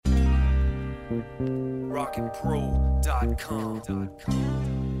I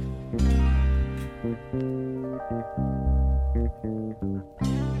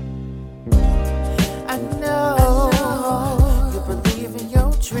know you believe in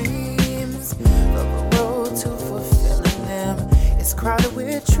your dreams, but the road to fulfilling them is crowded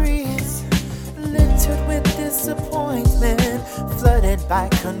with trees, littered with disappointment, flooded by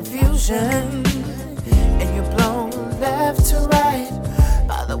confusion, and you're blown left to right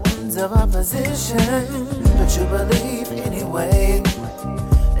by the winds of opposition. But you believe anyway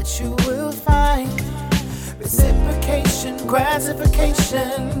that you will find reciprocation,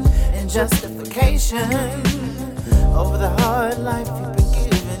 gratification, and justification over the hard life you've been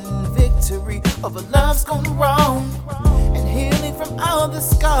given. Victory over love's gone wrong, and healing from all the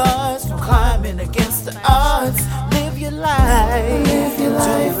scars from climbing against the odds. Live your life, do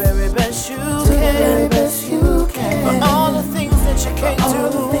the very best you can. For all the things that you can't do,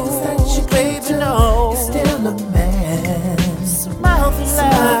 baby, no, you're still a man. Smile through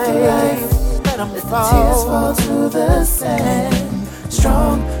life. Let the tears fall to the sand.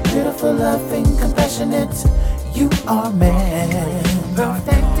 Strong, beautiful, loving, compassionate, you are man.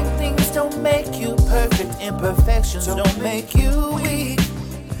 Perfecting things don't make you perfect. Imperfections don't make you weak.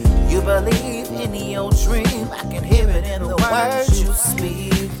 You believe in your dream, I can hear it in the words you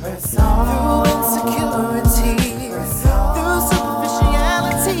speak. Through insecurity, through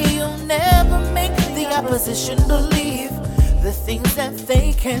superficiality, you'll never make the opposition believe the things that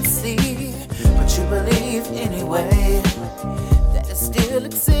they can't see. But you believe anyway that it still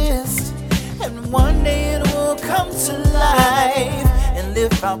exists, and one day it will come to life and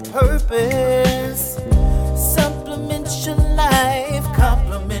live our purpose. Supplement your life,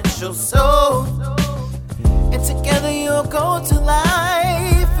 complement your soul, and together you'll go to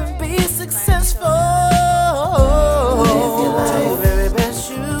life and be successful. Live your life, do the very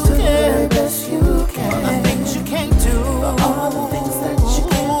best you can. All the things you can't do, all the things that you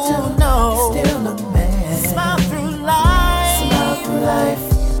can't do, no, you're still a man. Smile through life,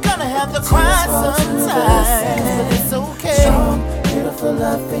 gonna have to cry sometimes, but it's okay. Strong, beautiful,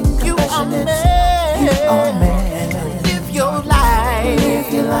 loving, compassionate, you are man. Live your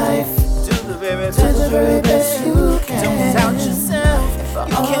life, do the very best you can. Don't doubt yourself,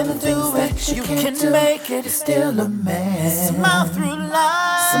 you can do it, you can make it. You're still a man. Smile through life.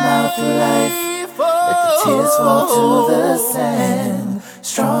 Let the tears fall to the sand.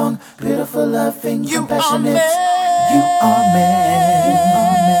 Strong, beautiful, loving, compassionate, you are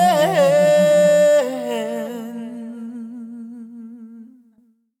man.